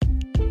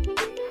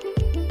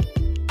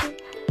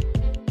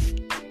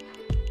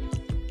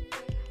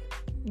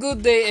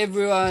Good day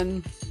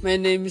everyone, my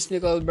name is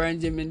Nicole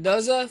Brian J.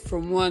 Mendoza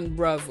from 1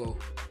 Bravo,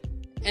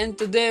 and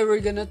today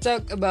we're gonna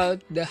talk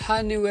about the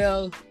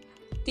Honeywell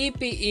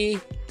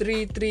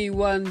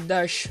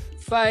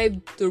TPE331-5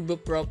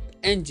 turboprop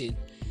engine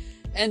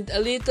and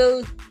a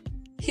little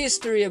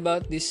history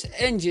about this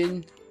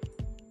engine.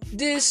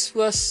 This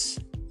was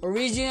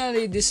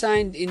originally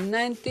designed in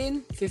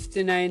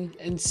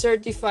 1959 and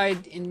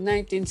certified in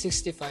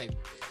 1965.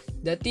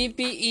 The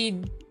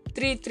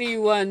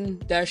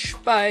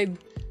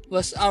TPE331-5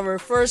 was our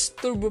first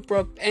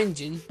turboprop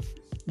engine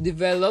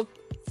developed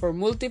for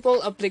multiple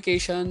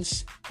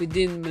applications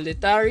within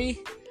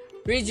military,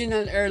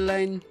 regional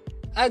airline,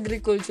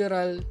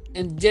 agricultural,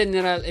 and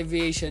general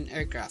aviation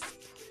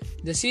aircraft.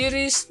 The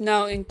series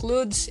now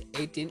includes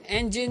 18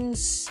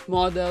 engines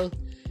model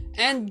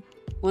and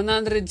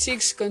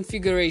 106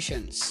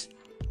 configurations.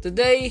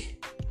 Today,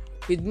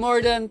 with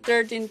more than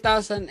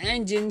 13,000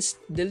 engines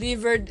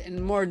delivered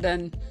and more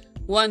than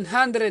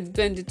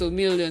 122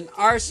 million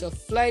hours of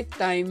flight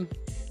time,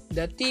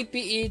 the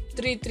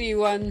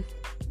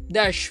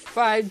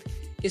TPE331-5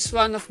 is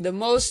one of the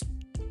most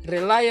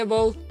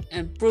reliable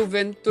and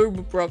proven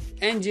turboprop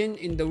engine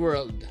in the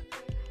world.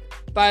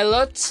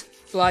 Pilots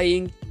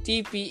flying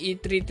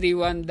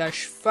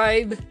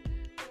TPE331-5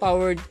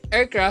 powered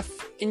aircraft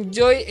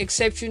enjoy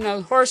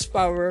exceptional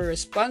horsepower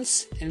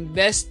response and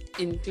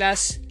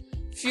best-in-class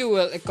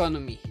fuel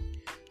economy.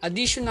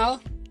 Additional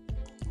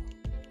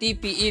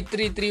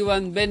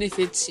TPE331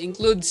 benefits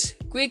includes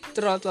quick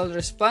throttle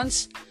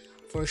response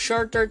for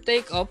shorter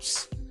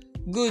takeoffs,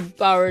 good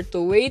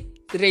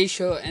power-to-weight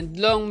ratio, and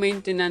long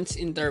maintenance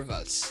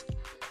intervals.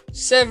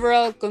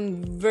 Several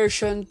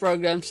conversion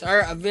programs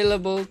are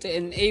available to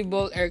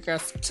enable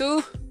aircraft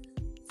to: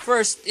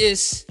 first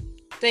is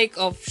take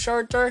off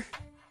shorter,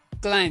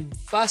 climb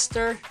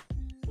faster,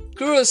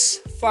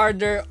 cruise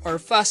farther or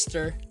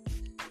faster,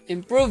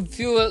 improve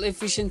fuel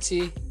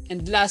efficiency,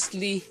 and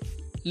lastly,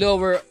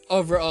 lower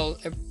overall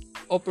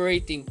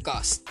operating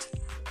cost.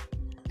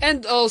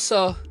 And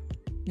also,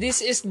 this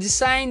is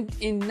designed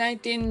in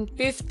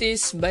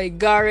 1950s by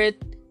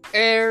Garrett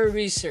Air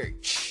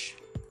Research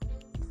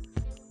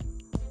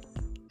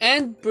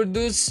and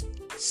produced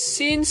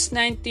since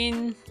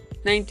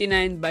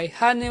 1999 by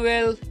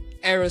Honeywell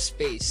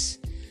Aerospace.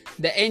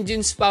 The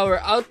engine's power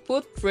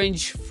output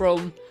ranged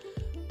from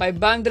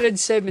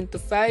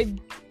 575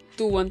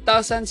 to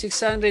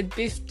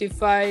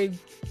 1,655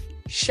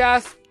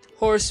 shaft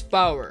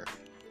horsepower.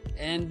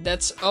 And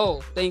that's all.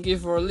 Thank you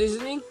for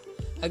listening.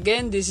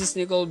 Again, this is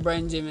Nicole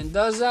Brian J.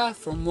 Mendoza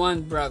from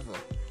 1 Bravo.